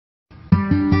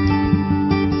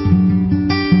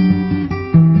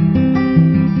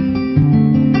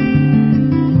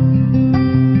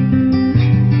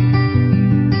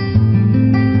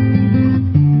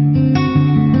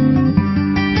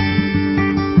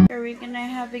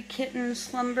have a kitten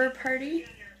slumber party.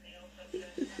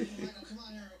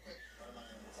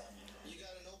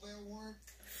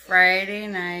 Friday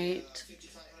night,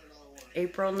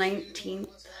 April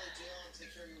 19th,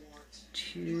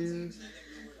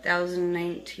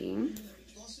 2019.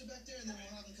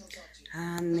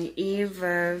 On the eve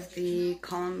of the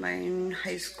Columbine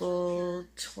High School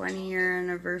 20-year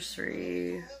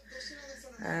anniversary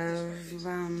of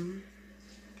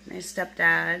my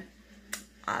stepdad,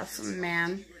 awesome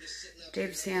man,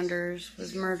 Dave Sanders,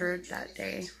 was murdered that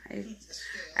day.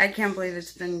 I can't believe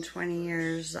it's been 20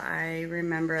 years. I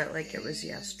remember it like it was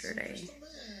yesterday.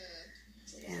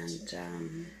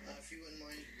 And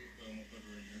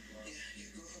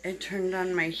I turned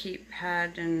on my heat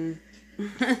pad and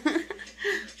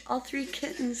all 3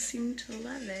 kittens seem to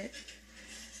love it.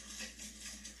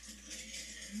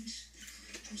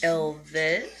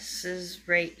 Elvis is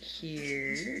right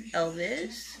here.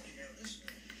 Elvis.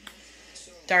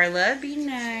 Darla, be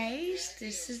nice.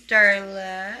 This is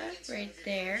Darla right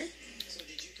there.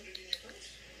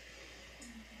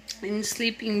 And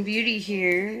Sleeping Beauty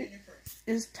here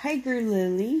is Tiger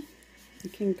Lily. You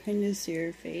can kind of see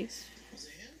her face.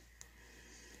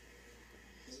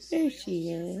 There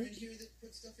she is.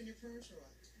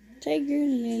 Tiger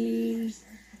Lily.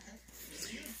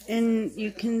 And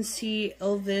you can see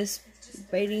Elvis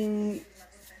biting,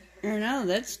 or no,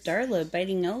 that's Darla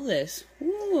biting Elvis.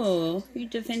 Ooh, you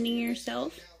defending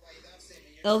yourself?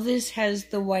 Elvis has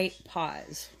the white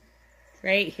paws.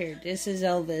 Right here. This is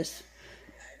Elvis.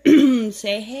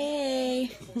 Say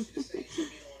hey.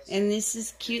 And this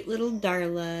is cute little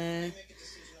Darla.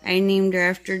 I named her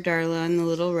after Darla and the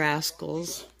Little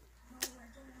Rascals.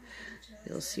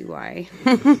 You'll see why.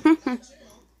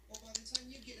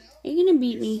 Are you gonna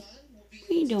beat me?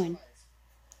 What are you doing?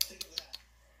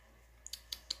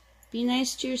 Be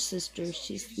nice to your sister.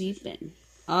 She's sleeping.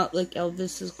 Oh, look,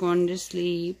 Elvis is going to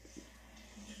sleep.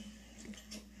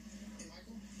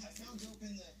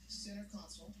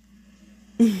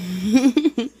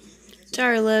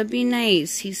 Darla, be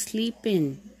nice. He's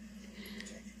sleeping.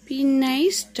 Be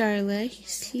nice, Darla.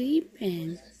 He's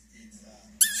sleeping.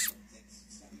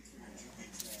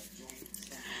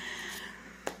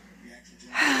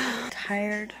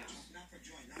 Tired.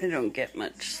 I don't get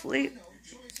much sleep.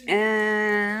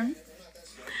 And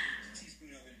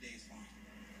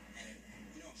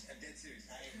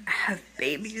I have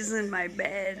babies in my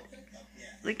bed.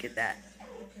 Look at that.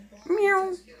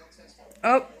 Meow.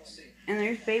 Oh, and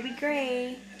there's baby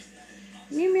Gray.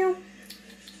 Meow meow.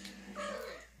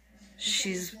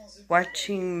 She's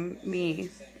watching me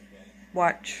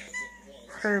watch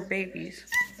her babies.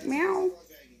 Meow.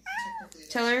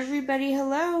 Tell everybody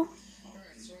hello.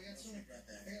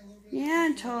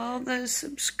 Yeah, tell all the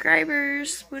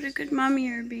subscribers what a good mommy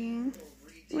you're being.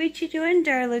 What you doing,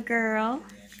 Darla girl?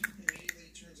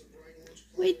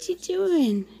 What you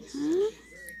doing? Huh?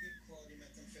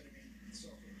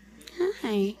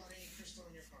 Hi.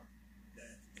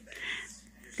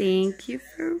 Thank you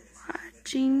for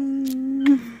watching.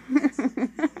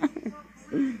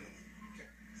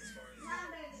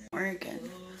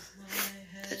 Oregon.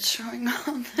 That's showing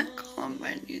on the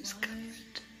Columbine news coverage.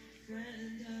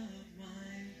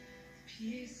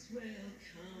 Peace will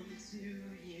come to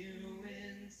you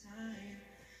in time.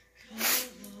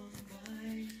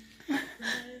 Columbine,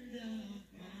 friend of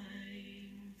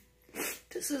mine.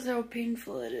 This is how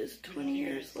painful it is 20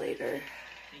 years later.